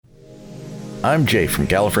I'm Jay from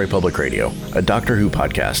Gallifrey Public Radio, a Doctor Who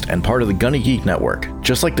podcast and part of the Gonna Geek Network,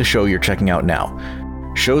 just like the show you're checking out now.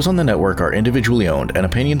 Shows on the network are individually owned, and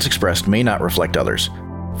opinions expressed may not reflect others.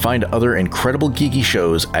 Find other incredible geeky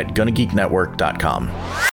shows at GonnaGeekNetwork.com.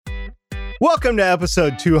 Welcome to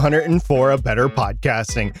episode 204 of Better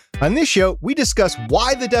Podcasting. On this show, we discuss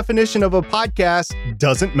why the definition of a podcast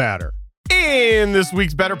doesn't matter. In this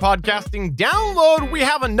week's Better Podcasting download, we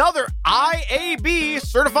have another IAB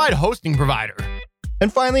certified hosting provider.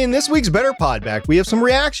 And finally, in this week's Better Podback, we have some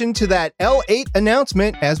reaction to that L8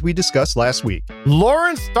 announcement as we discussed last week.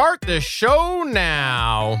 Lauren, start the show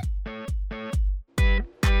now.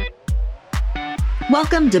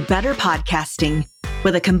 Welcome to Better Podcasting.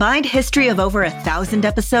 With a combined history of over 1,000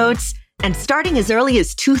 episodes and starting as early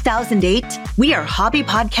as 2008, we are hobby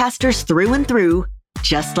podcasters through and through,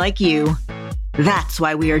 just like you. That's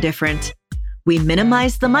why we are different. We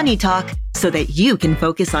minimize the money talk so that you can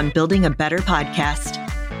focus on building a better podcast.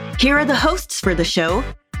 Here are the hosts for the show,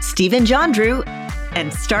 Stephen Jondrew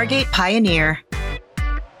and Stargate Pioneer.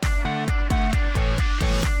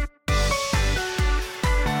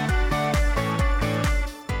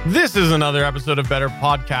 This is another episode of Better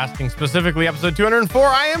Podcasting, specifically episode 204.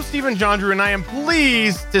 I am Stephen Jondrew, and I am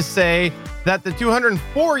pleased to say that the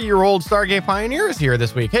 204-year-old Stargate Pioneer is here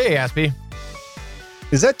this week. Hey, Aspie.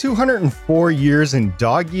 Is that 204 years in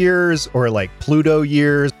dog years or like Pluto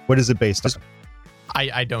years? What is it based on?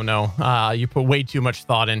 I don't know. You put way too much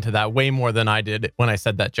thought into that, way more than I did when I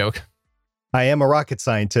said that joke. I am a rocket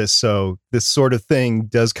scientist, so this sort of thing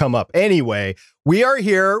does come up. Anyway, we are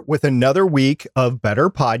here with another week of Better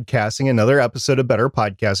Podcasting, another episode of Better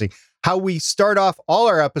Podcasting. How we start off all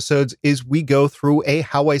our episodes is we go through a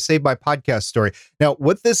How I Saved My Podcast story. Now,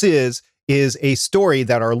 what this is a story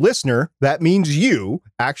that our listener, that means you,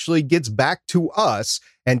 actually gets back to us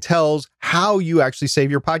and tells how you actually save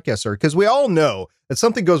your podcast story. Because we all know that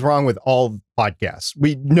something goes wrong with all podcasts.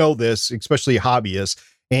 We know this, especially hobbyists,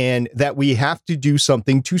 and that we have to do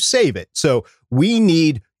something to save it. So we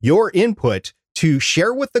need your input to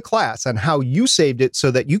share with the class on how you saved it so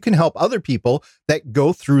that you can help other people that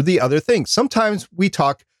go through the other things. Sometimes we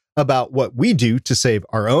talk about what we do to save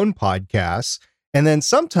our own podcasts. And then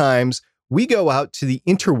sometimes we go out to the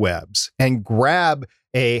interwebs and grab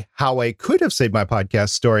a how I could have saved my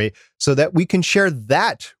podcast story so that we can share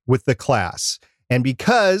that with the class. And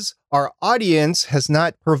because our audience has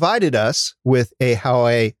not provided us with a how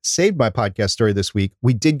I saved my podcast story this week,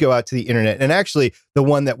 we did go out to the internet. And actually, the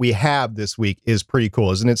one that we have this week is pretty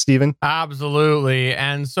cool, isn't it, Stephen? Absolutely.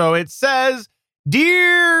 And so it says,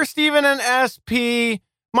 Dear Stephen and SP,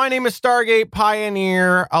 my name is Stargate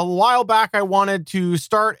Pioneer. A while back, I wanted to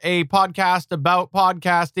start a podcast about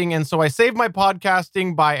podcasting. And so I saved my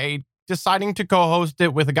podcasting by deciding to co-host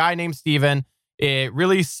it with a guy named Stephen. It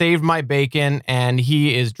really saved my bacon, and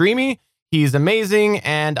he is dreamy, he's amazing,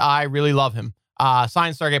 and I really love him.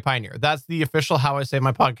 Signed, Stargate Pioneer. That's the official How I Saved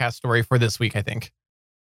My Podcast story for this week, I think.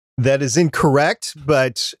 That is incorrect,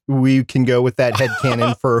 but we can go with that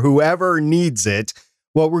headcanon for whoever needs it.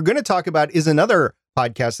 What we're going to talk about is another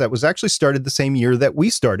podcast that was actually started the same year that we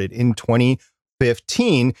started, in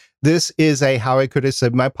 2015. This is a How I Could Have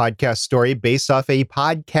Saved My Podcast story based off a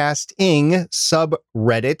podcasting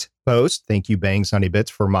subreddit post. Thank you, Bangs Honey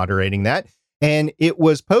Bits, for moderating that. And it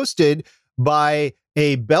was posted by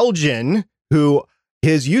a Belgian who,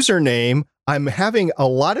 his username, I'm having a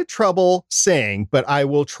lot of trouble saying, but I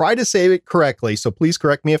will try to say it correctly. So please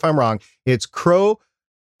correct me if I'm wrong. It's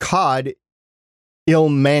Crocod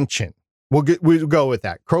Ilmansion. We'll go with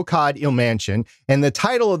that. Crocod Ilmansion. And the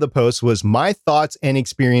title of the post was My Thoughts and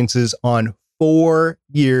Experiences on 4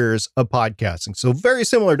 Years of Podcasting. So very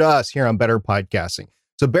similar to us here on Better Podcasting.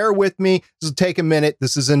 So bear with me. This will take a minute.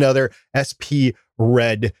 This is another SP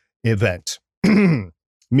Red event.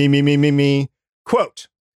 Me. Quote,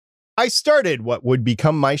 I started what would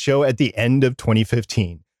become my show at the end of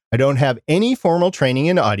 2015. I don't have any formal training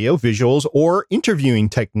in audio, visuals, or interviewing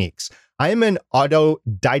techniques. I am an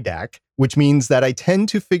autodidact, which means that I tend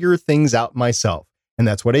to figure things out myself. And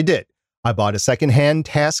that's what I did. I bought a secondhand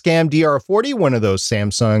Tascam DR40, one of those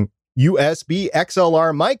Samsung USB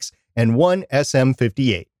XLR mics, and one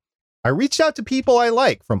SM58. I reached out to people I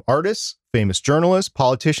like, from artists, famous journalists,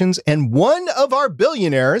 politicians, and one of our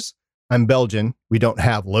billionaires. I'm Belgian. We don't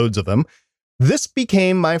have loads of them. This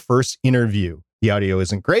became my first interview. The audio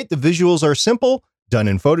isn't great. The visuals are simple, done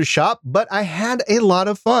in Photoshop, but I had a lot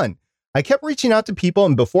of fun. I kept reaching out to people,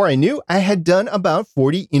 and before I knew, I had done about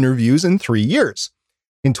 40 interviews in 3 years.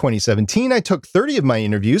 In 2017, I took 30 of my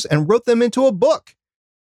interviews and wrote them into a book.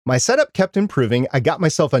 My setup kept improving. I got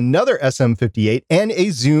myself another SM58 and a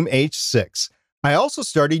Zoom H6. I also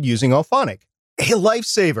started using Auphonic. a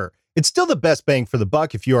lifesaver. It's still the best bang for the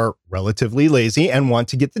buck if you are relatively lazy and want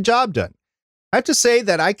to get the job done. I have to say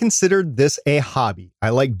that I considered this a hobby. I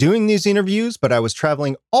like doing these interviews, but I was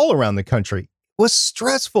traveling all around the country. It was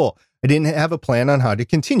stressful. I didn't have a plan on how to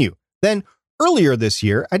continue. Then earlier this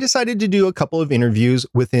year, I decided to do a couple of interviews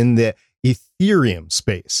within the Ethereum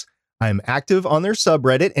space. I'm active on their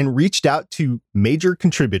subreddit and reached out to major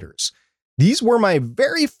contributors. These were my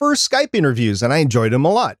very first Skype interviews, and I enjoyed them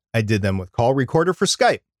a lot. I did them with Call Recorder for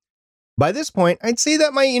Skype. By this point, I'd say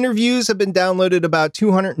that my interviews have been downloaded about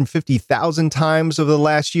 250,000 times over the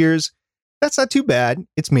last years. That's not too bad.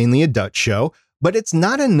 It's mainly a Dutch show, but it's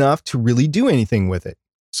not enough to really do anything with it.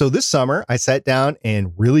 So this summer, I sat down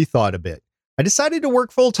and really thought a bit. I decided to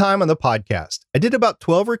work full-time on the podcast. I did about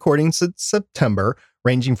 12 recordings in September,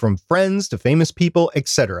 ranging from friends to famous people,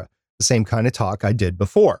 etc. The same kind of talk I did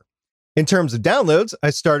before. In terms of downloads, I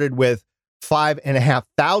started with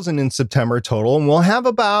 5,500 in September total, and we'll have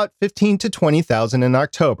about 15 to 20,000 in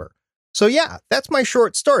October. So yeah, that's my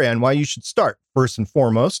short story on why you should start. First and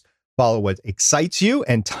foremost, follow what excites you,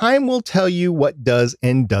 and time will tell you what does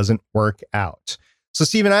and doesn't work out. So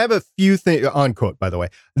Stephen, I have a few things, unquote, by the way.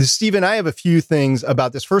 Stephen, I have a few things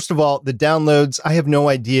about this. First of all, the downloads, I have no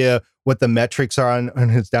idea what the metrics are on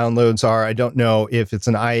his downloads are. I don't know if it's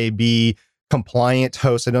an IAB compliant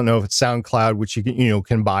host. I don't know if it's SoundCloud, which you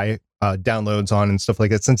can buy downloads on and stuff like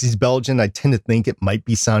that. Since he's Belgian, I tend to think it might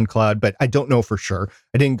be SoundCloud, but I don't know for sure.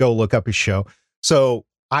 I didn't go look up his show. So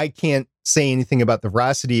I can't say anything about the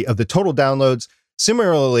veracity of the total downloads.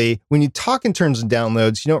 Similarly, when you talk in terms of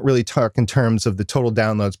downloads, you don't really talk in terms of the total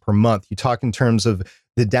downloads per month. You talk in terms of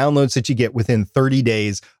the downloads that you get within 30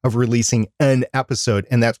 days of releasing an episode,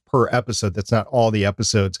 and that's per episode. That's not all the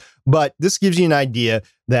episodes. But this gives you an idea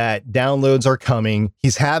that downloads are coming.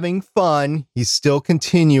 He's having fun. He's still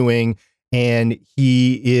continuing, and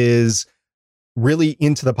he is really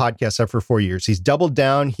into the podcast after 4 years. He's doubled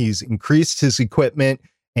down. He's increased his equipment,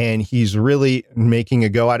 and he's really making a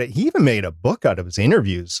go at it. He even made a book out of his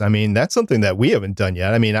interviews. I mean, that's something that we haven't done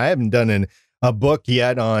yet. I mean, I haven't done a book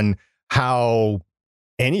yet on how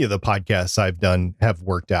any of the podcasts I've done have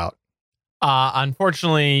worked out.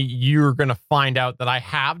 Unfortunately, you're going to find out that I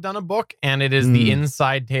have done a book, and it is the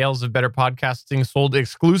Inside Tales of Better Podcasting, sold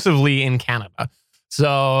exclusively in Canada.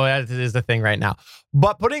 So that is the thing right now.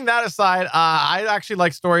 But putting that aside, I actually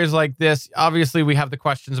like stories like this. Obviously, we have the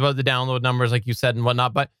questions about the download numbers, like you said, and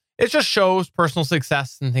whatnot, but it just shows personal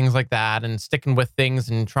success and things like that, and sticking with things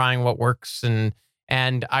and trying what works. And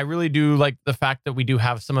I really do like the fact that we do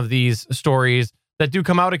have some of these stories that do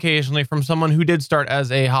come out occasionally from someone who did start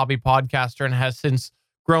as a hobby podcaster and has since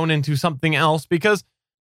grown into something else. Because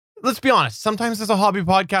let's be honest, sometimes as a hobby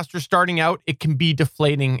podcaster starting out, it can be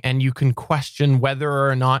deflating, and you can question whether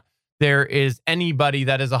or not there is anybody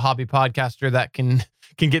that is a hobby podcaster that can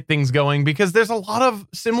get things going, because there's a lot of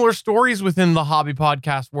similar stories within the hobby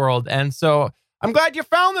podcast world. And so I'm glad you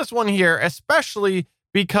found this one here, especially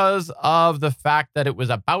because of the fact that it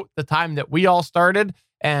was about the time that we all started.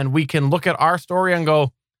 And we can look at our story and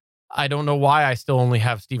go, I don't know why I still only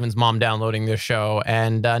have Steven's mom downloading this show.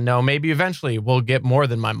 And no, maybe eventually we'll get more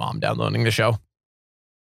than my mom downloading the show.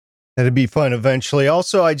 That'd be fun eventually.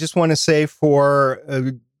 Also, I just want to say for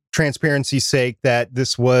transparency's sake that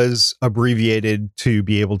this was abbreviated to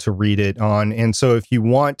be able to read it on. And so if you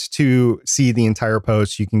want to see the entire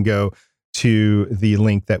post, you can go to the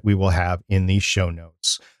link that we will have in the show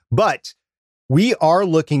notes. But we are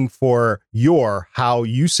looking for how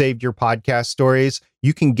you saved your podcast stories.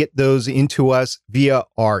 You can get those into us via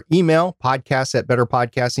our email,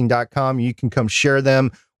 podcast@betterpodcasting.com. You can come share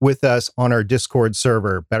them with us on our Discord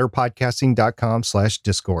server,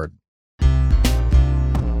 betterpodcasting.com/Discord.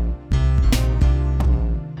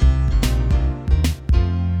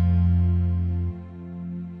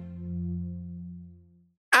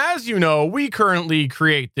 As you know, we currently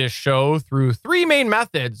create this show through three main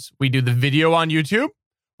methods. We do the video on YouTube,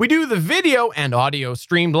 we do the video and audio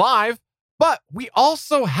streamed live, but we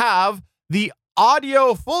also have the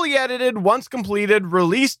audio fully edited, once completed,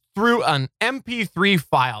 released through an MP3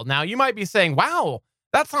 file. Now, you might be saying, wow,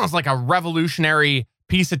 that sounds like a revolutionary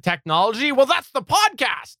piece of technology. Well, that's the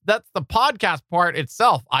podcast. That's the podcast part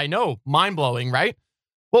itself. I know, mind-blowing, right?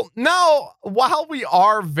 Well, now, while we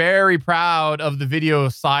are very proud of the video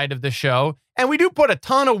side of the show, and we do put a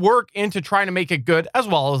ton of work into trying to make it good, as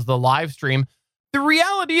well as the live stream, the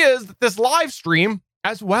reality is that this live stream,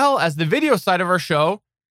 as well as the video side of our show,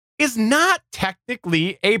 is not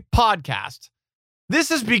technically a podcast. This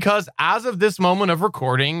is because as of this moment of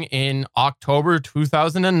recording in October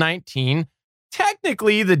 2019,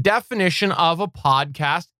 technically the definition of a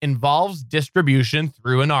podcast involves distribution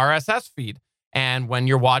through an RSS feed. And when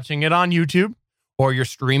you're watching it on YouTube, or you're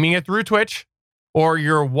streaming it through Twitch, or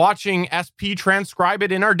you're watching SP transcribe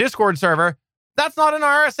it in our Discord server, that's not an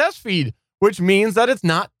RSS feed, which means that it's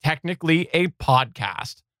not technically a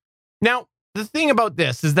podcast. Now, the thing about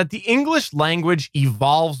this is that the English language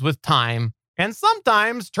evolves with time, and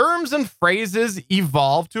sometimes terms and phrases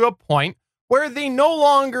evolve to a point where they no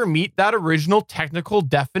longer meet that original technical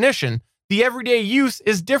definition. The everyday use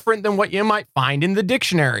is different than what you might find in the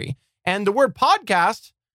dictionary. And the word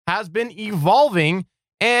podcast has been evolving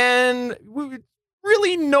and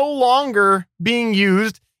really no longer being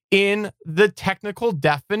used in the technical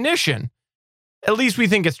definition. At least we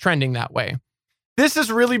think it's trending that way. This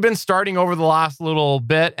has really been starting over the last little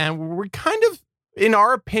bit, and we kind of, in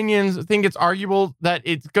our opinions, think it's arguable that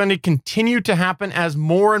it's going to continue to happen as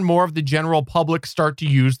more and more of the general public start to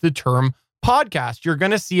use the term podcast. You're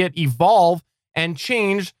going to see it evolve and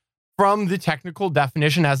change from the technical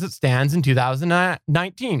definition as it stands in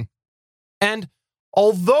 2019. And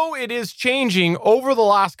although it is changing over the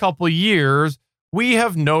last couple of years, we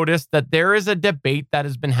have noticed that there is a debate that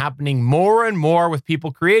has been happening more and more with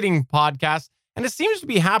people creating podcasts, and it seems to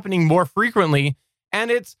be happening more frequently. And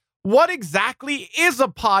it's, what exactly is a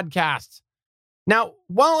podcast? Now,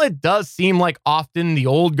 while it does seem like often the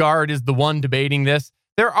old guard is the one debating this,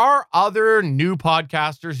 there are other new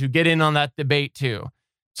podcasters who get in on that debate too.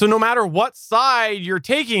 So no matter what side you're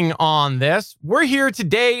taking on this, we're here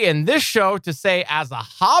today in this show to say, as a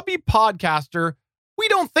hobby podcaster, we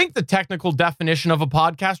don't think the technical definition of a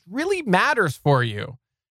podcast really matters for you.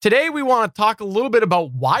 Today, we want to talk a little bit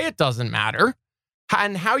about why it doesn't matter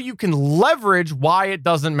and how you can leverage why it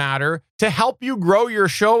doesn't matter to help you grow your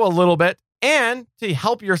show a little bit and to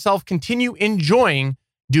help yourself continue enjoying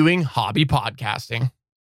doing hobby podcasting.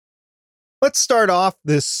 Let's start off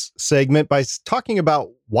this segment by talking about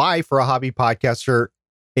why, for a hobby podcaster,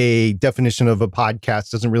 a definition of a podcast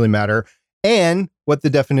doesn't really matter and what the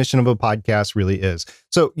definition of a podcast really is.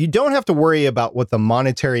 So you don't have to worry about what the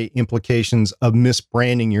monetary implications of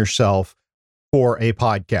misbranding yourself for a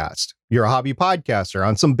podcast. You're a hobby podcaster.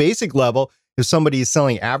 On some basic level, if somebody is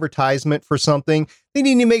selling advertisement for something, they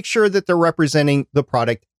need to make sure that they're representing the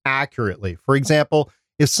product accurately. For example,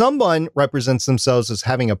 if someone represents themselves as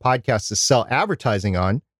having a podcast to sell advertising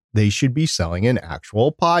on, they should be selling an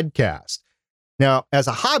actual podcast. Now, as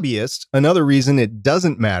a hobbyist, another reason it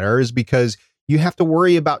doesn't matter is because you have to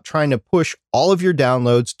worry about trying to push all of your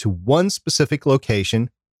downloads to one specific location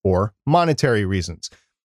for monetary reasons.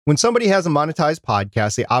 When somebody has a monetized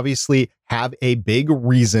podcast, they obviously have a big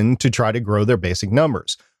reason to try to grow their basic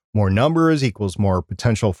numbers. More numbers equals more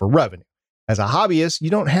potential for revenue. As a hobbyist, you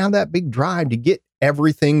don't have that big drive to get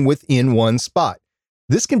everything within one spot.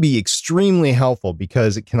 This can be extremely helpful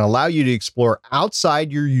because it can allow you to explore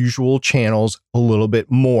outside your usual channels a little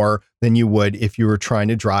bit more than you would if you were trying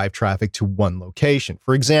to drive traffic to one location.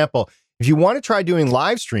 For example, if you want to try doing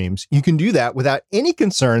live streams, you can do that without any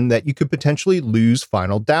concern that you could potentially lose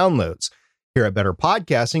final downloads. Here at Better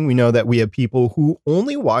Podcasting, we know that we have people who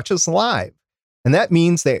only watch us live, and that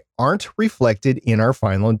means they aren't reflected in our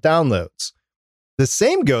final downloads. The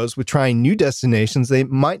same goes with trying new destinations. They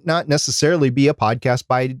might not necessarily be a podcast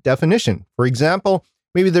by definition. For example,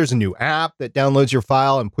 maybe there's a new app that downloads your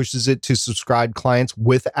file and pushes it to subscribed clients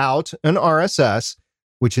without an RSS,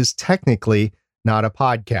 which is technically not a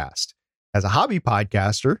podcast. As a hobby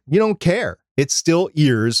podcaster, you don't care. It still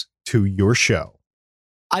ears to your show.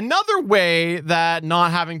 Another way that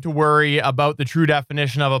not having to worry about the true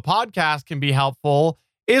definition of a podcast can be helpful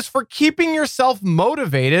is for keeping yourself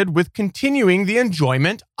motivated with continuing the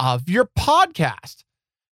enjoyment of your podcast.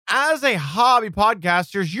 As a hobby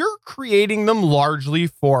podcaster, you're creating them largely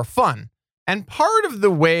for fun. And part of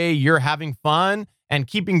the way you're having fun and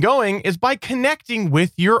keeping going is by connecting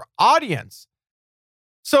with your audience.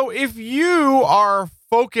 So if you are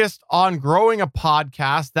focused on growing a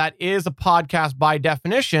podcast that is a podcast by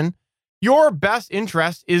definition, your best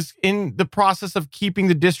interest is in the process of keeping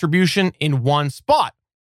the distribution in one spot.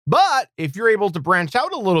 But if you're able to branch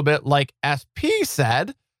out a little bit, like SP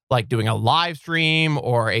said, like doing a live stream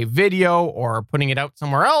or a video or putting it out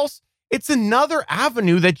somewhere else, it's another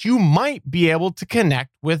avenue that you might be able to connect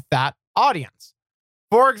with that audience.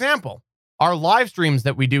 For example, our live streams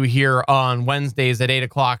that we do here on Wednesdays at 8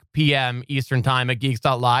 o'clock p.m. Eastern Time at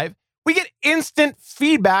Geeks.live, we get instant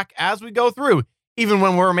feedback as we go through. Even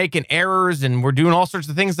when we're making errors and we're doing all sorts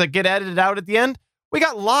of things that get edited out at the end, we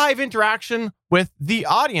got live interaction with the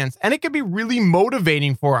audience, and it can be really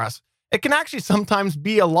motivating for us. It can actually sometimes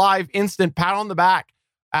be a live instant pat on the back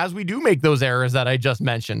as we do make those errors that I just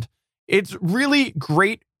mentioned. It's really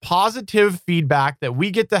great positive feedback that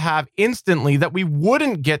we get to have instantly that we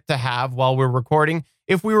wouldn't get to have while we're recording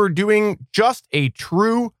if we were doing just a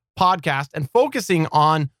true podcast and focusing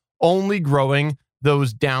on only growing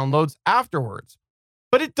those downloads afterwards.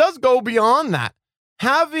 But it does go beyond that.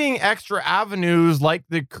 Having extra avenues like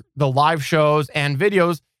the live shows and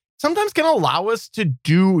videos sometimes can allow us to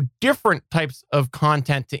do different types of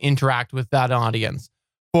content to interact with that audience.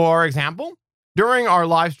 For example, during our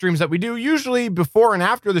live streams that we do, usually before and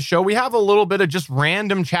after the show, we have a little bit of just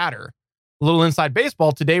random chatter. A little Inside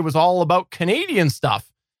Baseball today was all about Canadian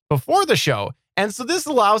stuff before the show. And so this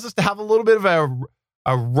allows us to have a little bit of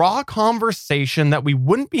a raw conversation that we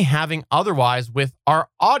wouldn't be having otherwise with our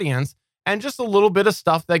audience, and just a little bit of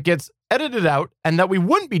stuff that gets edited out and that we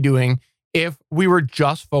wouldn't be doing if we were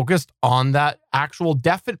just focused on that actual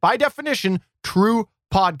by definition, true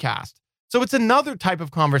podcast. So it's another type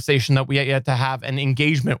of conversation that we get to have an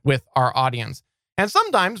engagement with our audience. And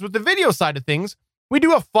sometimes with the video side of things, we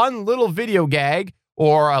do a fun little video gag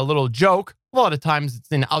or a little joke. A lot of times it's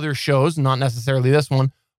in other shows, not necessarily this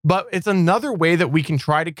one, but it's another way that we can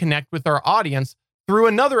try to connect with our audience through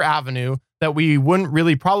another avenue that we wouldn't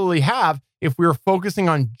really probably have if we were focusing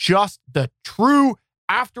on just the true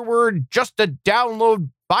afterward, just a download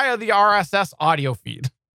via the RSS audio feed.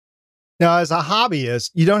 Now, as a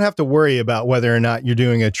hobbyist, you don't have to worry about whether or not you're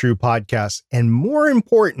doing a true podcast, and more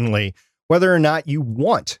importantly, whether or not you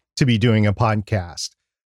want to be doing a podcast.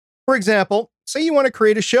 For example, say you want to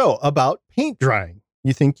create a show about paint drying.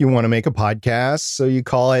 You think you want to make a podcast, so you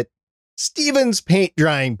call it Steven's Paint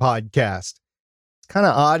Drying Podcast. It's kind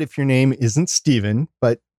of odd if your name isn't Steven,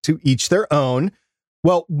 but to each their own.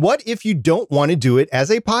 Well, what if you don't want to do it as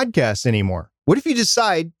a podcast anymore? What if you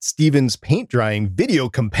decide Steven's Paint Drying Video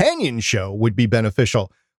Companion Show would be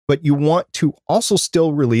beneficial, but you want to also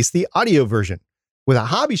still release the audio version? With a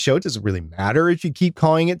hobby show, does it really matter if you keep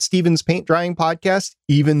calling it Steven's Paint Drying Podcast,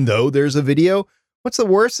 even though there's a video? What's the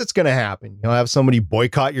worst that's going to happen? You'll have somebody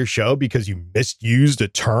boycott your show because you misused a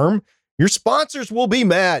term? Your sponsors will be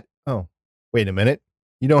mad. Oh, wait a minute.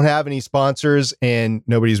 You don't have any sponsors, and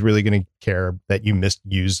nobody's really going to care that you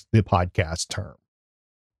misused the podcast term.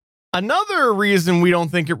 Another reason we don't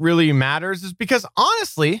think it really matters is because,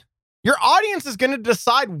 honestly, your audience is going to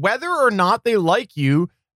decide whether or not they like you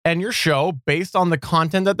and your show based on the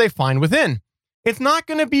content that they find within. It's not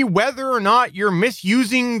going to be whether or not you're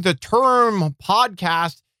misusing the term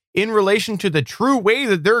podcast in relation to the true way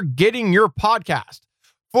that they're getting your podcast.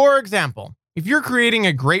 For example, if you're creating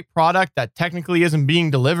a great product that technically isn't being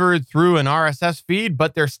delivered through an RSS feed,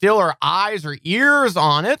 but there still are eyes or ears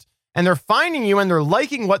on it, and they're finding you and they're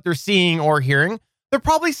liking what they're seeing or hearing, they're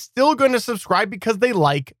probably still going to subscribe because they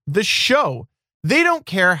like the show. They don't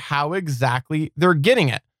care how exactly they're getting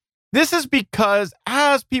it. This is because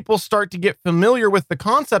as people start to get familiar with the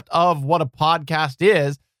concept of what a podcast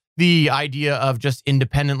is, the idea of just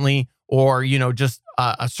independently or, just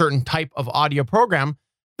a certain type of audio program,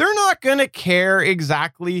 they're not going to care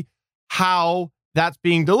exactly how that's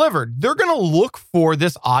being delivered. They're going to look for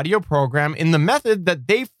this audio program in the method that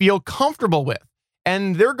they feel comfortable with,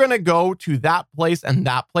 and they're going to go to that place and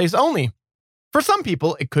that place only. For some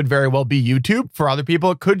people, it could very well be YouTube. For other people,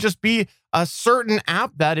 it could just be a certain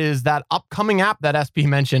app that is that upcoming app that SP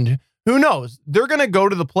mentioned. Who knows? They're going to go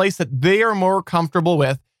to the place that they are more comfortable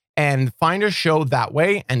with and find a show that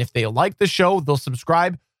way. And if they like the show, they'll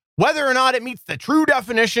subscribe, whether or not it meets the true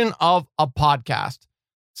definition of a podcast.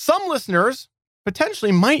 Some listeners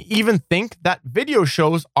potentially might even think that video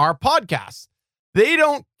shows are podcasts. They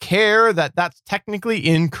don't care that that's technically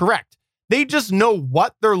incorrect. They just know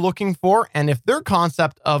what they're looking for. And if their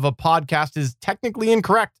concept of a podcast is technically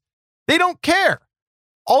incorrect, they don't care.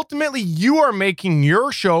 Ultimately, you are making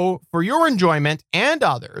your show for your enjoyment and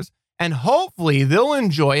others, and hopefully they'll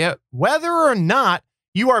enjoy it whether or not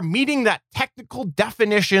you are meeting that technical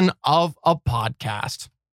definition of a podcast.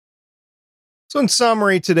 So in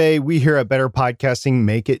summary, today, we here at Better Podcasting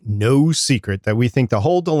make it no secret that we think the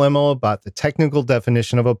whole dilemma about the technical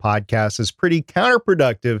definition of a podcast is pretty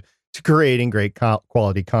counterproductive to creating great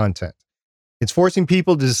quality content. It's forcing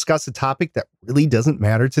people to discuss a topic that really doesn't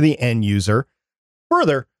matter to the end user.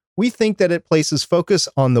 Further, we think that it places focus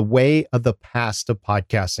on the way of the past of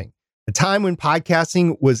podcasting, a time when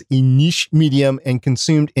podcasting was a niche medium and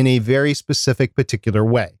consumed in a very specific, particular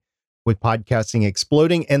way. With podcasting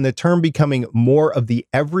exploding and the term becoming more of the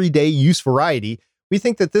everyday use variety, we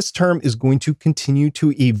think that this term is going to continue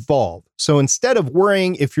to evolve. So instead of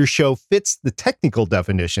worrying if your show fits the technical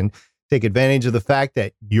definition, take advantage of the fact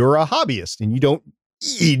that you're a hobbyist and you don't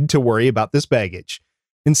need to worry about this baggage.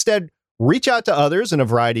 Instead, reach out to others in a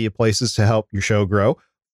variety of places to help your show grow.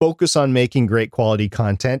 focus on making great quality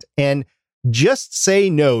content, and just say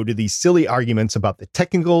no to these silly arguments about the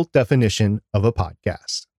technical definition of a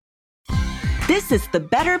podcast. This is the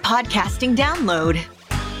Better Podcasting Download.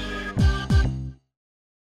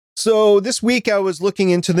 So this week I was looking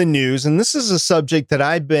into the news, and this is a subject that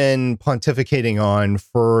I've been pontificating on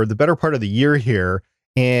for the better part of the year here.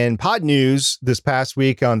 And Pod News this past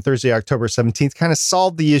week on Thursday, October 17th, kind of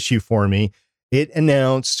solved the issue for me. It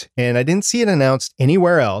announced, and I didn't see it announced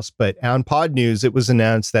anywhere else, but on Pod News, it was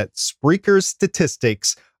announced that Spreaker's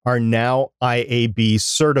statistics are now IAB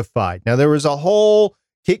certified. Now, there was a whole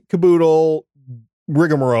kit caboodle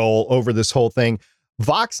rigmarole over this whole thing.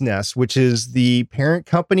 Voxnest, which is the parent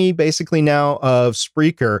company basically now of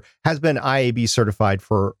Spreaker, has been IAB certified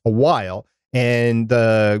for a while. And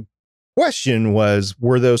the question was,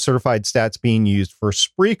 were those certified stats being used for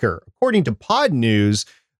Spreaker? According to Pod News,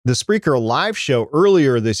 the Spreaker live show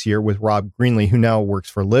earlier this year with Rob Greenlee, who now works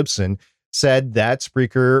for Libsyn, said that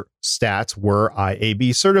Spreaker stats were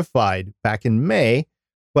IAB certified back in May,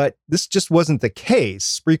 but this just wasn't the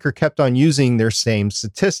case. Spreaker kept on using their same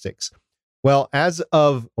statistics. Well, as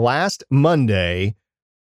of last Monday,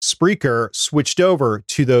 Spreaker switched over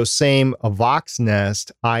to those same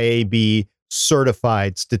Voxnest IAB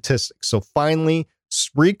certified statistics. So finally,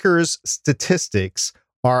 Spreaker's statistics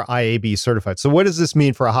are IAB certified. So what does this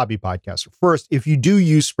mean for a hobby podcaster? First, if you do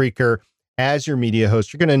use Spreaker as your media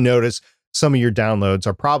host, you're going to notice some of your downloads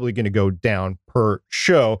are probably going to go down per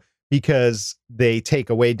show because they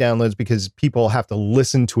take away downloads because people have to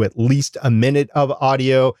listen to at least a minute of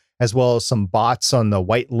audio, as well as some bots on the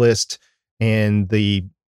white list and the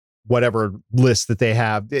whatever list that they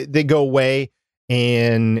have. They go away,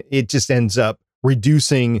 and it just ends up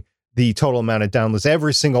reducing the total amount of downloads.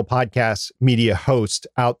 Every single podcast media host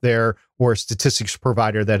out there or statistics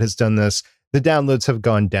provider that has done this, the downloads have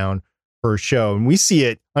gone down per show. And we see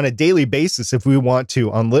it on a daily basis. If we want to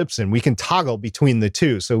on Libsyn, we can toggle between the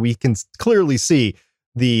two. So we can clearly see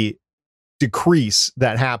the decrease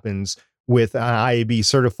that happens with IAB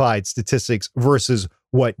certified statistics versus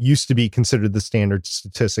what used to be considered the standard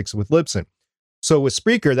statistics with Libsyn. So with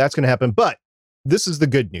Spreaker, that's going to happen. But this is the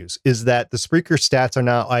good news, is that the Spreaker stats are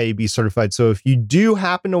now IAB certified. So if you do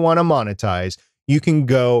happen to want to monetize, you can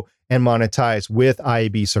go and monetize with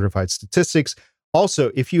IAB certified statistics.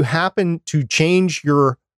 Also, if you happen to change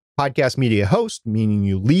your podcast media host, meaning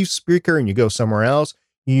you leave Spreaker and you go somewhere else,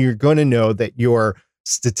 you're going to know that your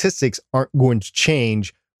statistics aren't going to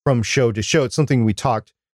change from show to show. It's something we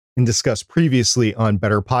talked and discussed previously on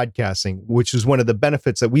Better Podcasting, which is one of the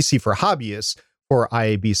benefits that we see for hobbyists for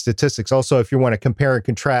IAB statistics. Also, if you want to compare and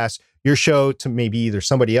contrast your show to maybe either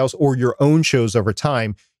somebody else or your own shows over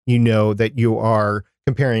time, you know that you are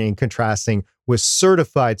comparing and contrasting with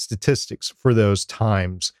certified statistics for those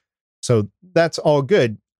times. So that's all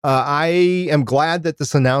good. I am glad that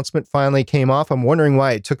this announcement finally came off. I'm wondering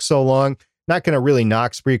why it took so long. Not going to really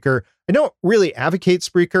knock Spreaker. I don't really advocate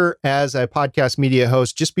Spreaker as a podcast media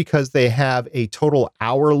host just because they have a total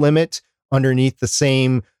hour limit underneath the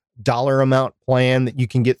same dollar amount plan that you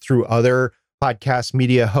can get through other podcast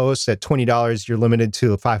media hosts. At $20, you're limited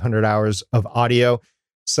to 500 hours of audio.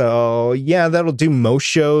 So yeah, that'll do most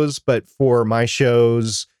shows, but for my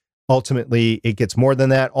shows, ultimately it gets more than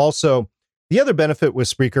that. Also, the other benefit with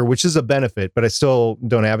Spreaker, which is a benefit, but I still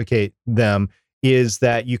don't advocate them, is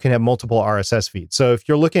that you can have multiple RSS feeds. So if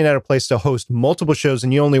you're looking at a place to host multiple shows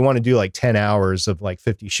and you only want to do like 10 hours of like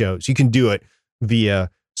 50 shows, you can do it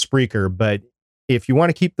via Spreaker. But if you want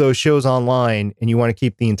to keep those shows online and you want to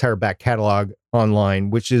keep the entire back catalog online,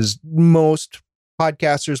 which is most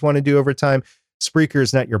podcasters want to do over time, Spreaker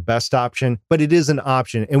is not your best option, but it is an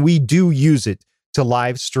option. And we do use it to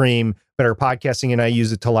live stream Better Podcasting, and I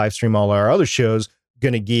use it to live stream all our other shows,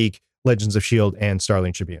 Gonna Geek, Legends of S.H.I.E.L.D., and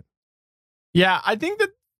Starling Tribune. Yeah, I think that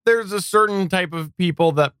there's a certain type of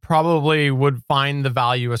people that probably would find the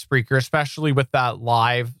value of Spreaker, especially with that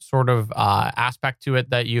live sort of aspect to it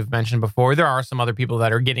that you've mentioned before. There are some other people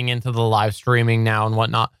that are getting into the live streaming now and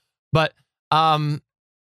whatnot. But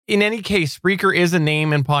in any case, Spreaker is a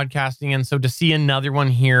name in podcasting. And so to see another one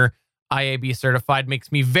here, IAB certified,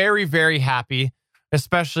 makes me very, very happy,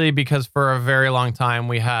 especially because for a very long time,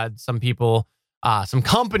 we had some people, some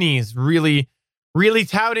companies really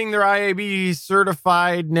touting their IAB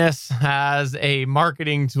certifiedness as a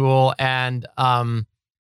marketing tool. And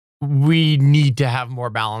we need to have more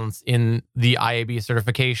balance in the IAB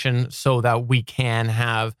certification so that we can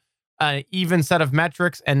have an even set of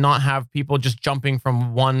metrics and not have people just jumping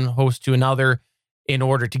from one host to another in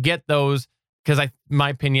order to get those. Because in my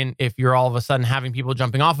opinion, if you're all of a sudden having people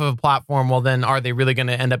jumping off of a platform, well, then are they really going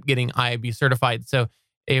to end up getting IAB certified? So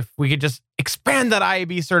If we could just expand that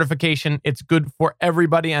IAB certification, it's good for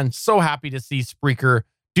everybody. I'm so happy to see Spreaker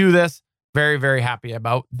do this. Very, very happy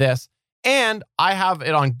about this. And I have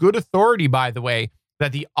it on good authority, by the way,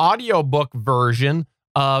 that the audiobook version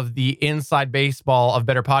of the Inside Baseball of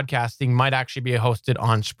Better Podcasting might actually be hosted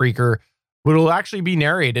on Spreaker, but it'll actually be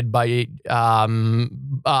narrated by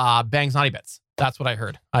Bangs Naughty Bits. That's what I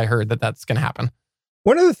heard. I heard that that's going to happen.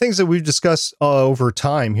 One of the things that we've discussed over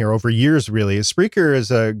time here, over years really, is Spreaker is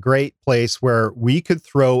a great place where we could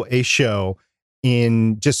throw a show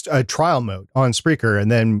in just a trial mode on Spreaker and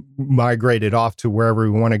then migrate it off to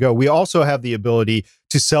wherever we want to go. We also have the ability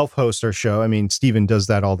to self-host our show. I mean, Steven does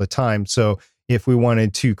that all the time. So if we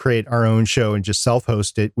wanted to create our own show and just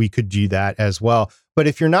self-host it, we could do that as well. But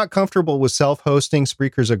if you're not comfortable with self-hosting,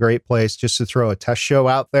 Spreaker's a great place just to throw a test show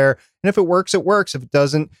out there. And if it works, it works. If it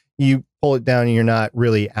doesn't, you pull it down and you're not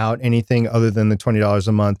really out anything other than the $20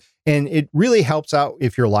 a month. And it really helps out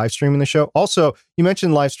if you're live streaming the show. Also, you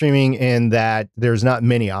mentioned live streaming and that there's not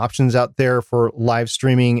many options out there for live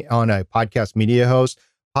streaming on a podcast media host.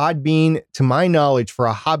 Podbean, to my knowledge, for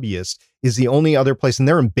a hobbyist, is the only other place, and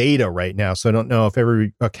they're in beta right now, so I don't know if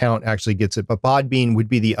every account actually gets it, but Podbean would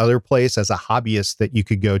be the other place as a hobbyist that you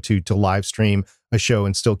could go to live stream a show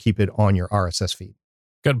and still keep it on your RSS feed.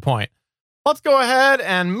 Good point. Let's go ahead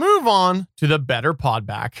and move on to the Better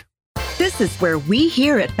Podback. This is where we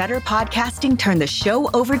here at Better Podcasting turn the show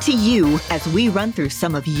over to you as we run through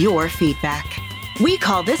some of your feedback. We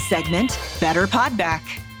call this segment Better Podback.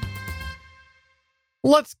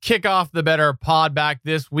 Let's kick off the Better Podback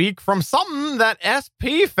this week from something that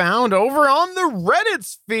SP found over on the Reddit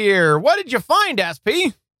sphere. What did you find,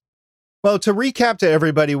 SP? Well, to recap to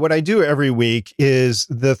everybody, what I do every week is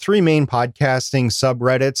the three main podcasting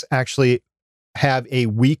subreddits actually have a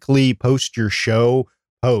weekly post your show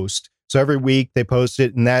post. So every week they post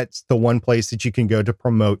it, and that's the one place that you can go to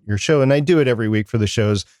promote your show. And I do it every week for the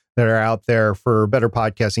shows that are out there for Better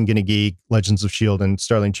Podcasting, Gonna Geek, Legends of S.H.I.E.L.D., and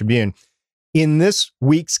Starling Tribune. In this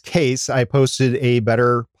week's case, I posted a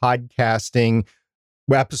Better Podcasting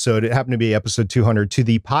episode. It happened to be episode 200 to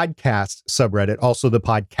the podcast subreddit, also the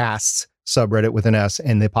podcasts subreddit with an S,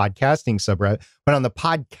 and the podcasting subreddit. But on the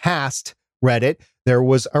podcast Reddit, there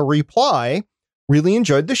was a reply. Really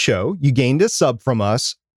enjoyed the show. You gained a sub from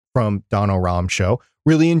us, from Donna Ram Show.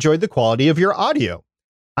 Really enjoyed the quality of your audio.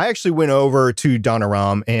 I actually went over to Donna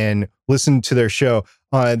Ram and listened to their show.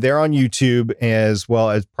 They're on YouTube as well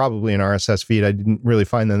as probably an RSS feed. I didn't really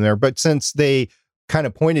find them there. But since they kind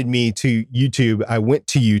of pointed me to YouTube, I went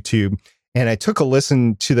to YouTube and I took a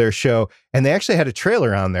listen to their show. And they actually had a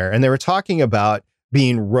trailer on there. And they were talking about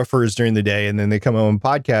being roofers during the day. And then they come home and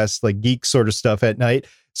podcast like geek sort of stuff at night.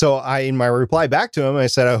 So in my reply back to them, I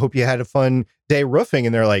said, I hope you had a fun day roofing.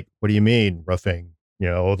 And they're like, what do you mean roofing? You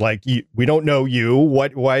know, like, we don't know you. Why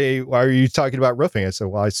are you talking about roofing? I said,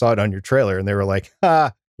 well, I saw it on your trailer. And they were like,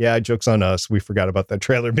 yeah, joke's on us. We forgot about that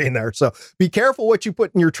trailer being there. So be careful what you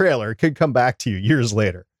put in your trailer. It could come back to you years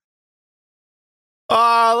later.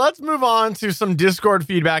 Let's move on to some Discord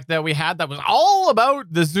feedback that we had that was all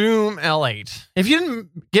about the Zoom L8. If you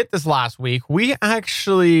didn't get this last week, we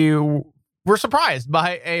actually were surprised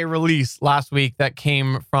by a release last week that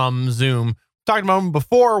came from Zoom. Talking about them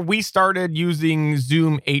before we started using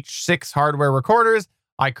Zoom H6 hardware recorders.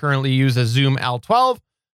 I currently use a Zoom L12.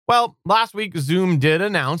 Well, last week, Zoom did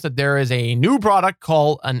announce that there is a new product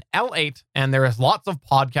called an L8, and there is lots of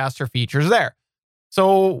podcaster features there.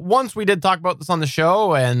 So once we did talk about this on the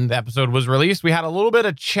show and the episode was released, we had a little bit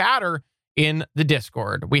of chatter in the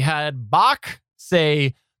Discord. We had Bach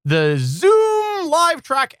say, the Zoom Live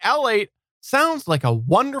Track L8 sounds like a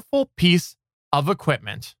wonderful piece of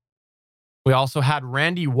equipment. We also had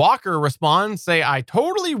Randy Walker respond, say, I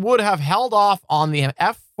totally would have held off on the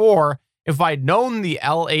F4 if I'd known the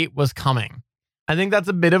L8 was coming. I think that's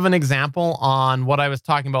a bit of an example on what I was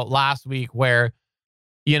talking about last week, where,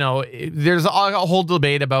 you know, there's a whole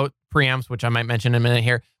debate about preamps, which I might mention in a minute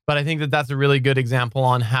here, but I think that that's a really good example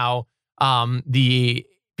on how the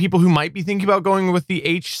people who might be thinking about going with the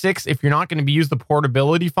H6, if you're not going to be use the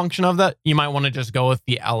portability function of that, you might want to just go with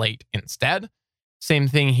the L8 instead. Same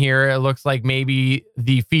thing here. It looks like maybe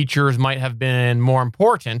the features might have been more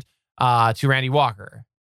important to Randy Walker.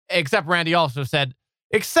 Except Randy also said,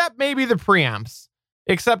 except maybe the preamps.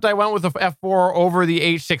 Except I went with the F4 over the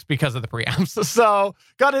H6 because of the preamps. So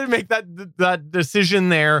got to make that decision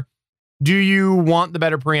there. Do you want the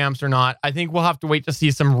better preamps or not? I think we'll have to wait to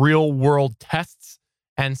see some real world tests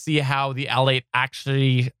and see how the L8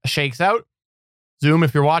 actually shakes out. Zoom,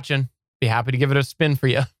 if you're watching, be happy to give it a spin for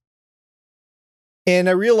you. And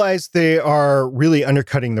I realize they are really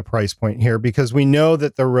undercutting the price point here because we know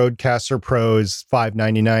that the Rodecaster Pro is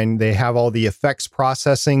 $599. They have all the effects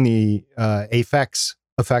processing, the Aphex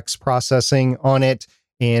effects processing on it,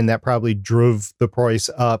 and that probably drove the price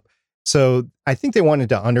up. So I think they wanted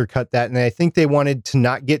to undercut that, and I think they wanted to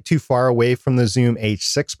not get too far away from the Zoom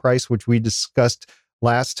H6 price, which we discussed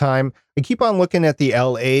last time. I keep on looking at the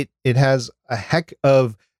L8. It has a heck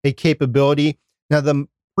of a capability. Now, the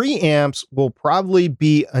preamps will probably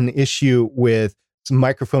be an issue with some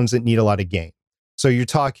microphones that need a lot of gain. So you're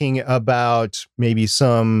talking about maybe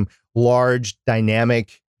some large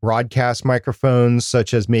dynamic broadcast microphones,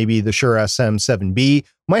 such as maybe the Shure SM7B,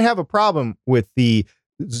 might have a problem with the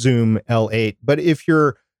Zoom L8. But if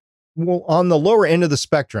you're on the lower end of the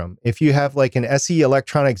spectrum, if you have like an SE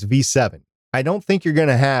Electronics V7, I don't think you're going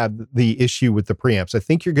to have the issue with the preamps. I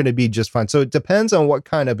think you're going to be just fine. So it depends on what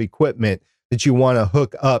kind of equipment that you want to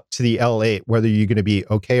hook up to the L8, whether you're going to be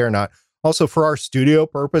okay or not. Also, for our studio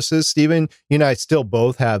purposes, Stephen, you and I still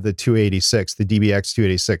both have the 286, the DBX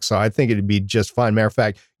 286. So I think it'd be just fine. Matter of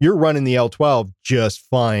fact, you're running the L12 just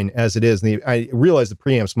fine as it is. And I realize the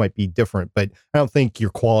preamps might be different, but I don't think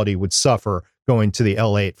your quality would suffer going to the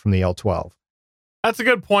L8 from the L12. That's a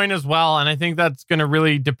good point as well. And I think that's going to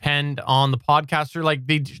really depend on the podcaster. Like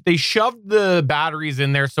they shoved the batteries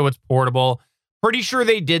in there so it's portable. Pretty sure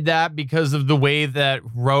they did that because of the way that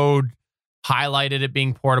Rode highlighted it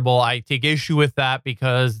being portable. I take issue with that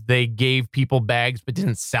because they gave people bags but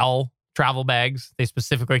didn't sell travel bags. They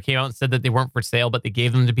specifically came out and said that they weren't for sale, but they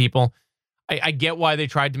gave them to people. I get why they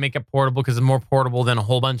tried to make it portable because it's more portable than a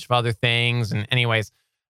whole bunch of other things. And anyways,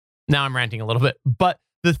 now I'm ranting a little bit. But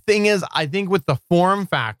the thing is, I think with the form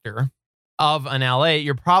factor of an L8,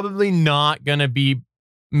 you're probably not going to be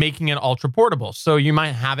making it ultra portable. So you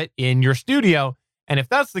might have it in your studio. And if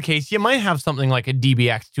that's the case, you might have something like a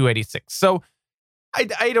DBX 286. So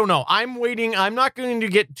I don't know. I'm waiting. I'm not going to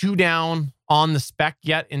get too down on the spec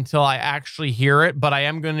yet until I actually hear it, but I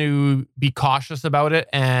am going to be cautious about it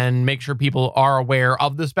and make sure people are aware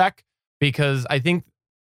of the spec, because I think at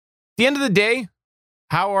the end of the day,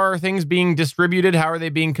 how are things being distributed? How are they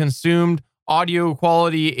being consumed? Audio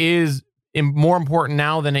quality is more important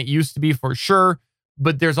now than it used to be, for sure.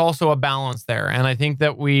 But there's also a balance there. And I think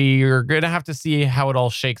that we are going to have to see how it all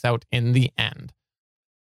shakes out in the end.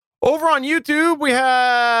 Over on YouTube, we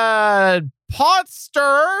had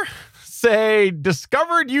Potster say,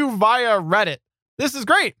 discovered you via Reddit. This is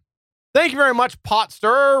great. Thank you very much,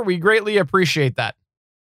 Potster. We greatly appreciate that.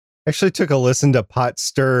 Actually took a listen to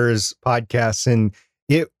Potster's podcast, and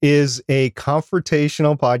it is a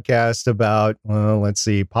confrontational podcast about, well, let's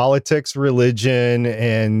see, politics, religion,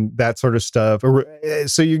 and that sort of stuff.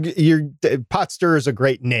 So you're Potster is a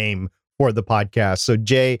great name for the podcast. So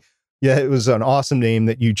Jay, yeah, it was an awesome name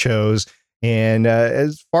that you chose. And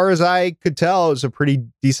as far as I could tell, it was a pretty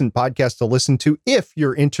decent podcast to listen to if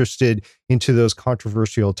you're interested into those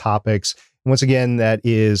controversial topics. And once again, that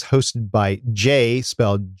is hosted by Jay,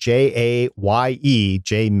 spelled Jaye,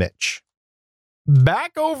 Jay Mitch.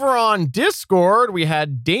 Back over on Discord, we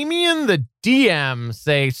had Damien the DM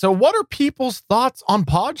say, so what are people's thoughts on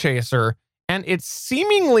Podchaser and its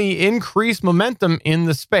seemingly increased momentum in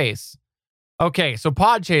the space? Okay, so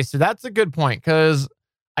Podchaser, that's a good point, because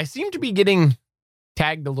I seem to be getting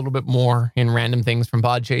tagged a little bit more in random things from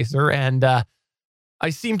Podchaser, and I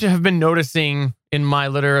seem to have been noticing in my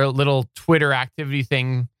little Twitter activity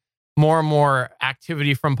thing more and more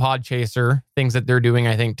activity from Podchaser, things that they're doing,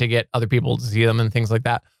 I think, to get other people to see them and things like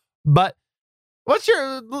that. But let's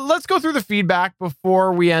go through the feedback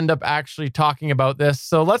before we end up actually talking about this.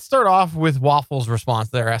 So let's start off with Waffle's response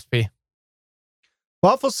there, SP.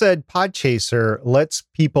 Waffle said Podchaser lets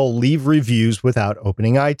people leave reviews without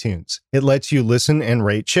opening iTunes. It lets you listen and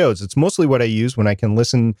rate shows. It's mostly what I use when I can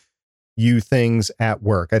listen you things at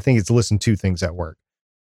work. I think it's listen to things at work.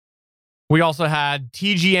 We also had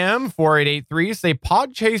TGM 4883 say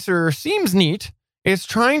Podchaser seems neat. It's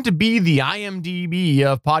trying to be the IMDb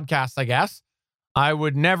of podcasts, I guess. I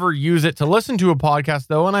would never use it to listen to a podcast,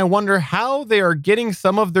 though, and I wonder how they are getting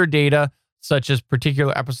some of their data, such as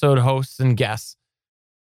particular episode hosts and guests.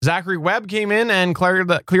 Zachary Webb came in and cleared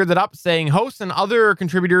that up, saying hosts and other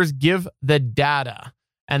contributors give the data.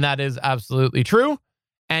 And that is absolutely true.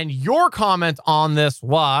 And your comment on this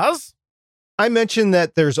was... I mentioned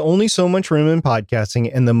that there's only so much room in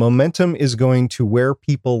podcasting, and the momentum is going to where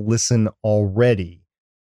people listen already.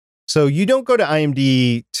 So you don't go to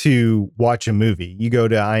IMDb to watch a movie. You go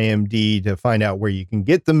to IMDb to find out where you can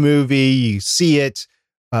get the movie. You see it,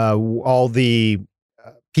 all the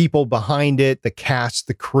people behind it, the cast,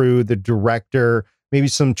 the crew, the director, maybe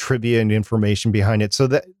some trivia and information behind it. So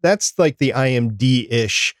that's like the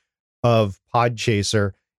IMD-ish of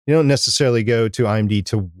Podchaser. You don't necessarily go to IMD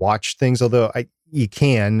to watch things, although you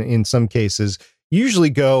can in some cases. Usually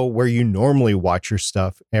go where you normally watch your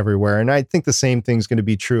stuff everywhere. And I think the same thing's going to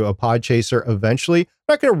be true of Podchaser eventually. I'm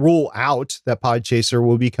not going to rule out that Podchaser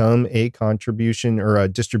will become a contribution or a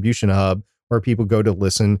distribution hub where people go to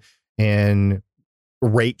listen and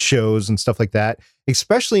rate shows and stuff like that,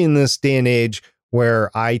 especially in this day and age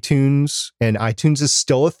where iTunes is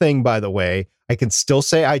still a thing, by the way. I can still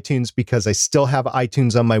say iTunes because I still have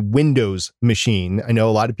iTunes on my Windows machine. I know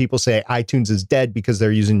a lot of people say iTunes is dead because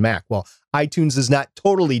they're using Mac. Well, iTunes is not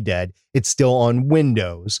totally dead. It's still on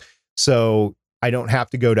Windows. So I don't have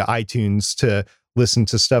to go to iTunes to listen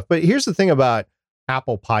to stuff. But here's the thing about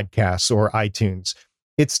Apple Podcasts or iTunes.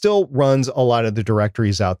 It still runs a lot of the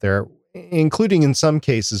directories out there, including in some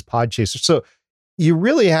cases Podchaser. So you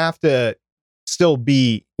really have to still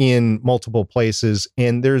be in multiple places,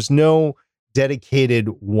 and there's no dedicated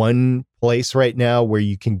one place right now where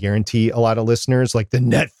you can guarantee a lot of listeners, like the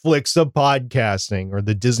Netflix of podcasting or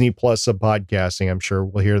the Disney Plus of podcasting. I'm sure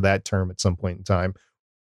we'll hear that term at some point in time.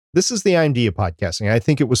 This is the IMD of podcasting. I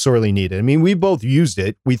think it was sorely needed. I mean, we both used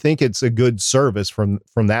it. We think it's a good service from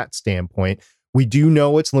that standpoint. We do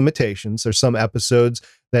know its limitations. There's some episodes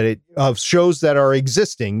of shows that are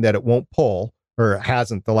existing that it won't pull, or it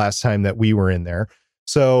hasn't the last time that we were in there.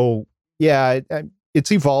 So yeah, it's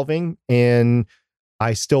evolving, and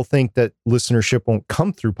I still think that listenership won't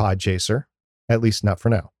come through Podchaser, at least not for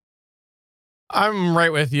now. I'm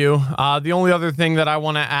right with you. The only other thing that I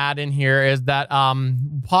want to add in here is that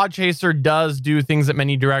Podchaser does do things that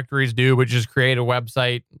many directories do, which is create a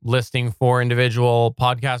website listing for individual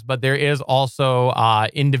podcasts. But there is also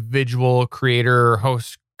individual creator,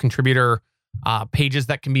 host, contributor pages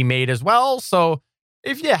that can be made as well. So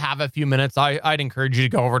if you have a few minutes, I'd encourage you to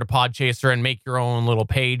go over to Podchaser and make your own little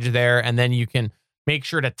page there. And then you can make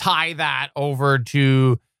sure to tie that over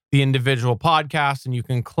to the individual podcast, and you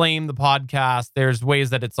can claim the podcast. There's ways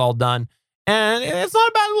that it's all done, and it's not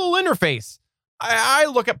a bad little interface. I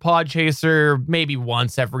look at Podchaser maybe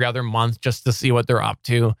once every other month just to see what they're up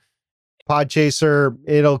to. Podchaser,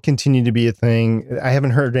 it'll continue to be a thing. I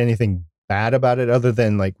haven't heard anything bad about it other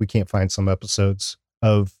than like we can't find some episodes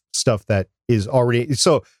of stuff that is already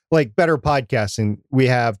so like Better Podcasting. We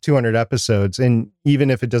have 200 episodes, and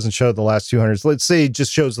even if it doesn't show the last 200, let's say it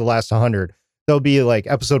just shows the last 100. There'll be like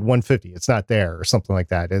episode 150. It's not there or something like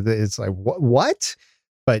that. It's like, what?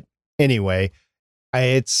 But anyway,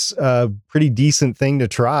 it's a pretty decent thing to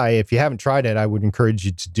try. If you haven't tried it, I would encourage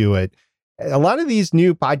you to do it. A lot of these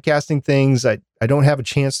new podcasting things, I don't have a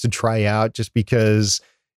chance to try out just because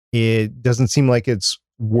it doesn't seem like it's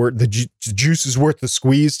worth the juice is worth the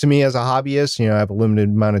squeeze to me as a hobbyist. You know, I have a limited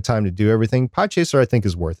amount of time to do everything. Podchaser, I think,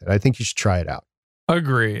 is worth it. I think you should try it out.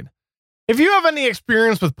 Agreed. If you have any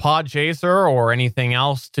experience with Podchaser or anything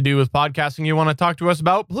else to do with podcasting you want to talk to us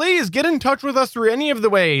about, please get in touch with us through any of the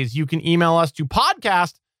ways. You can email us to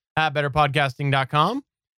podcast@betterpodcasting.com.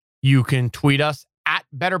 You can tweet us at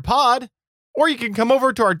betterpod, or you can come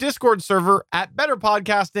over to our Discord server at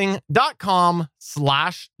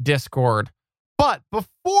betterpodcasting.com/Discord. But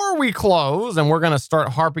before we close, and we're going to start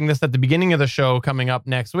harping this at the beginning of the show coming up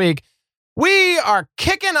next week, we are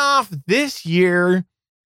kicking off this year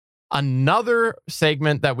another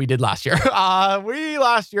segment that we did last year.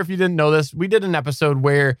 Last year, if you didn't know this, we did an episode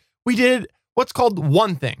where we did what's called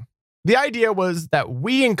One Thing. The idea was that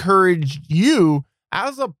we encouraged you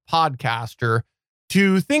as a podcaster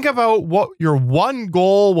to think about what your one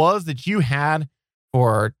goal was that you had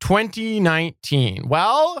for 2019.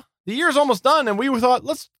 Well, the year's almost done, and we thought,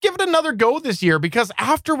 let's give it another go this year, because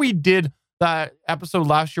after we did that episode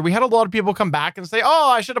last year, we had a lot of people come back and say, oh,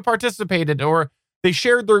 I should have participated, or they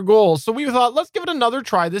shared their goals. So we thought, let's give it another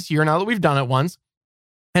try this year now that we've done it once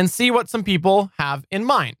and see what some people have in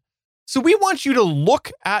mind. So we want you to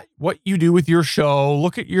look at what you do with your show,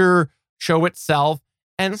 look at your show itself,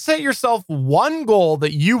 and set yourself one goal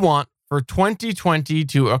that you want for 2020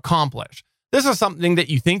 to accomplish. This is something that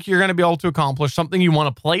you think you're going to be able to accomplish, something you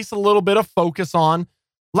want to place a little bit of focus on.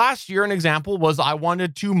 Last year, an example was I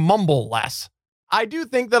wanted to mumble less. I do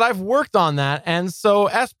think that I've worked on that. And so,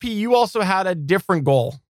 SP, you also had a different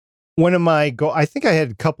goal. One of my goals, I think I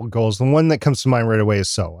had a couple goals. The one that comes to mind right away is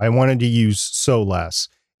so. I wanted to use so less.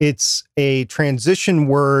 It's a transition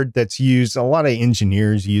word that's used. A lot of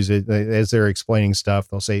engineers use it as they're explaining stuff.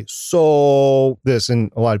 They'll say, so this,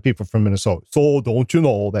 and a lot of people from Minnesota, so don't you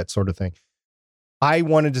know, that sort of thing. I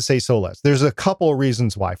wanted to say so less. There's a couple of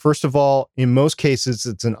reasons why. First of all, in most cases,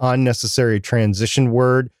 it's an unnecessary transition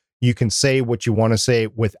word. you can say what you want to say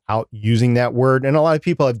without using that word. And a lot of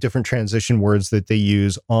people have different transition words that they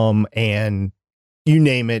use, and you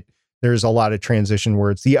name it. There's a lot of transition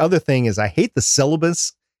words. The other thing is I hate the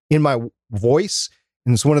syllabus in my voice.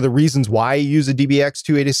 And it's one of the reasons why I use a DBX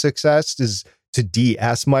 286S is to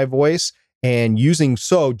de-S my voice. And using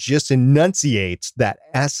so just enunciates that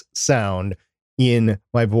S sound in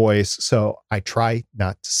my voice. So I try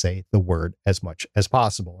not to say the word as much as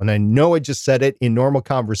possible. And I know I just said it in normal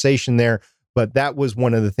conversation there, but that was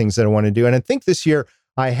one of the things that I want to do. And I think this year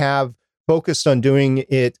I have focused on doing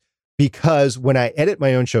it because when I edit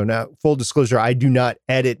my own show, now, full disclosure, I do not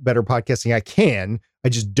edit Better Podcasting. I can. I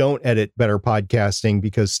just don't edit Better Podcasting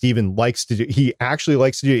because Steven likes to do, he actually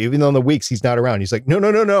likes to do it, even though on the weeks he's not around. He's like,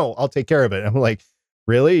 no, I'll take care of it. I'm like,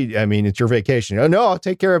 really? I mean, it's your vacation. Oh, no, I'll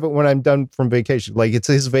take care of it when I'm done from vacation. Like it's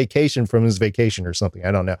his vacation from his vacation or something. I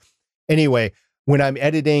don't know. Anyway, when I'm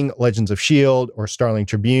editing Legends of S.H.I.E.L.D. or Starling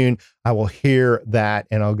Tribune, I will hear that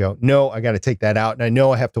and I'll go, no, I got to take that out. And I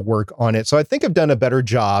know I have to work on it. So I think I've done a better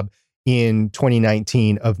job in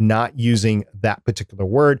 2019 of not using that particular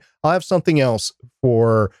word. I'll have something else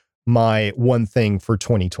for my one thing for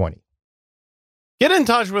 2020. Get in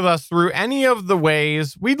touch with us through any of the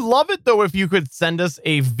ways. We'd love it, though, if you could send us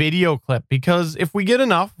a video clip, because if we get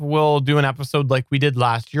enough, we'll do an episode like we did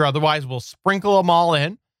last year. Otherwise, we'll sprinkle them all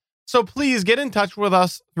in. So please get in touch with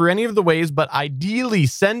us through any of the ways, but ideally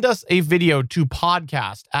send us a video to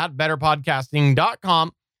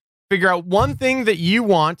podcast@betterpodcasting.com. Figure out one thing that you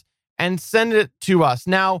want and send it to us.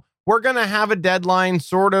 Now, we're going to have a deadline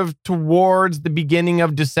sort of towards the beginning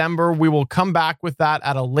of December. We will come back with that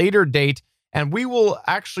at a later date, and we will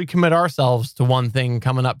actually commit ourselves to one thing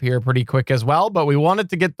coming up here pretty quick as well. But we wanted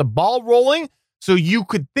to get the ball rolling so you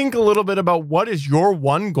could think a little bit about what is your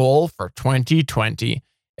one goal for 2020.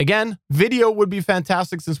 Again, video would be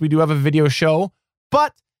fantastic since we do have a video show.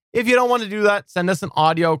 But if you don't want to do that, send us an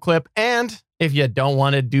audio clip. And if you don't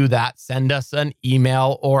want to do that, send us an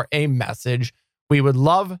email or a message. We would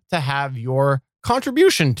love to have your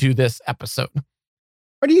contribution to this episode.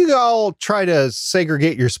 Why do you all try to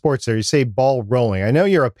segregate your sports there? You say ball rolling. I know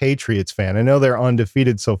you're a Patriots fan. I know they're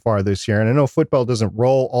undefeated so far this year. And I know football doesn't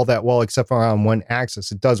roll all that well except for on one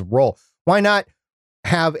axis. It does roll. Why not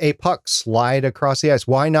have a puck slide across the ice?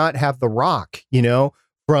 Why not have the Rock,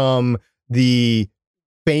 from the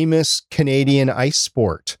famous Canadian ice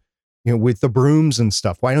sport, with the brooms and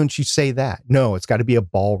stuff? Why don't you say that? No, it's got to be a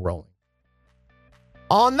ball rolling.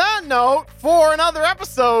 On that note, for another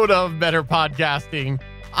episode of Better Podcasting,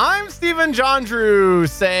 I'm Stephen Jondrew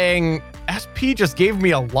saying SP just gave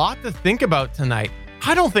me a lot to think about tonight.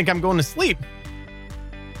 I don't think I'm going to sleep.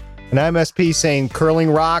 And I'm SP saying curling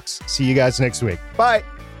rocks. See you guys next week. Bye.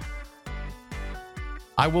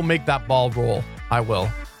 I will make that ball roll. I will.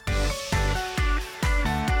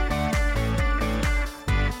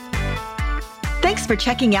 Thanks for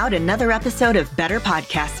checking out another episode of Better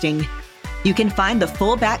Podcasting. You can find the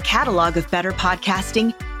full back catalog of Better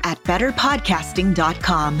Podcasting at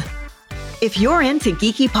betterpodcasting.com. If you're into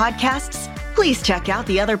geeky podcasts, please check out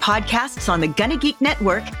the other podcasts on the Gonna Geek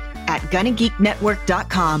Network at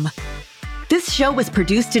GonnaGeekNetwork.com. This show was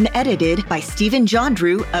produced and edited by Stephen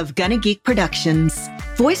Jondrew of Gonna Geek Productions.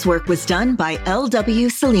 Voice work was done by L.W.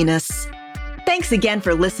 Salinas. Thanks again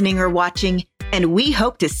for listening or watching, and we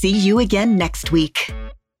hope to see you again next week.